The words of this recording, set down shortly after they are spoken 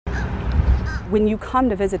When you come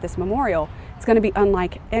to visit this memorial, it's going to be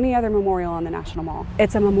unlike any other memorial on the National Mall.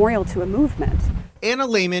 It's a memorial to a movement. Anna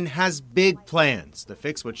Lehman has big plans to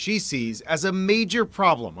fix what she sees as a major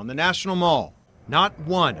problem on the National Mall. Not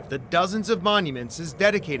one of the dozens of monuments is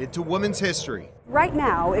dedicated to women's history. Right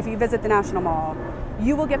now, if you visit the National Mall,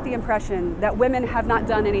 you will get the impression that women have not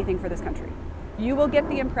done anything for this country. You will get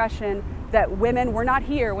the impression that women were not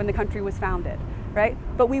here when the country was founded, right?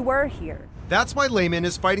 But we were here. That's why Lehman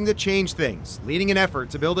is fighting to change things, leading an effort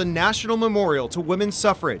to build a national memorial to women's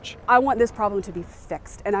suffrage. I want this problem to be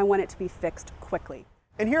fixed, and I want it to be fixed quickly.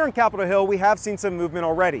 And here on Capitol Hill, we have seen some movement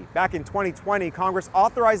already. Back in 2020, Congress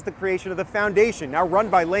authorized the creation of the foundation, now run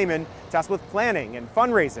by Lehman, tasked with planning and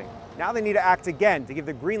fundraising. Now they need to act again to give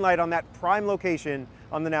the green light on that prime location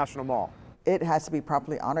on the National Mall. It has to be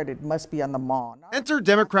properly honored. It must be on the mall. Enter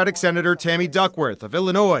Democratic Senator Tammy Duckworth of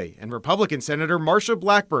Illinois and Republican Senator Marsha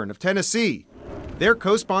Blackburn of Tennessee. They're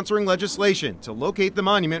co-sponsoring legislation to locate the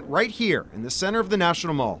monument right here in the center of the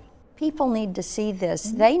National Mall. People need to see this.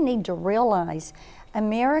 They need to realize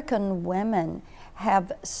American women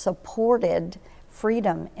have supported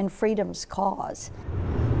freedom and freedom's cause.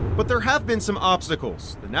 But there have been some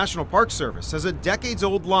obstacles. The National Park Service says a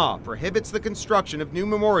decades-old law prohibits the construction of new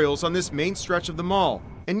memorials on this main stretch of the mall.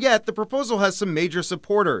 And yet, the proposal has some major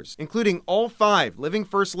supporters, including all 5 living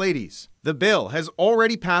First Ladies. The bill has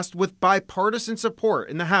already passed with bipartisan support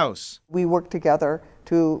in the House. We work together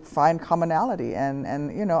to find commonality,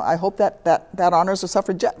 and you know, I hope that honors the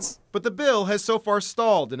suffragettes. But the bill has so far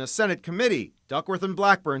stalled in a Senate committee. Duckworth and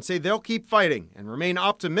Blackburn say they'll keep fighting and remain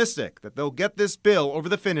optimistic that they'll get this bill over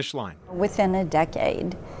the finish line. Within a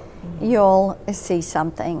decade, you'll see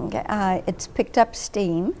something. It's picked up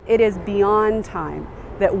steam. It is beyond time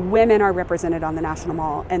that women are represented on the National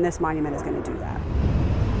Mall, and this monument is going to do that.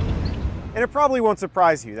 And it probably won't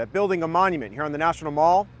surprise you that building a monument here on the National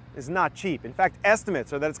Mall is not cheap. In fact,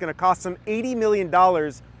 estimates are that it's going to cost some $80 million,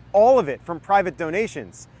 all of it from private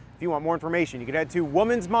donations. If you want more information, you can head to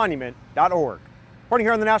womansmonument.org. Reporting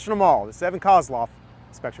here on the National Mall, this is Evan Kozloff,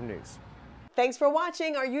 Spectrum News. Thanks for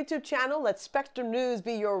watching our YouTube channel. Let Spectrum News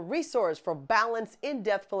be your resource for balanced,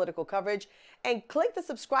 in-depth political coverage. And click the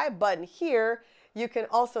subscribe button here. You can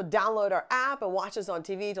also download our app and watch us on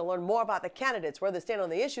TV to learn more about the candidates, where they stand on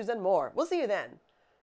the issues, and more. We'll see you then.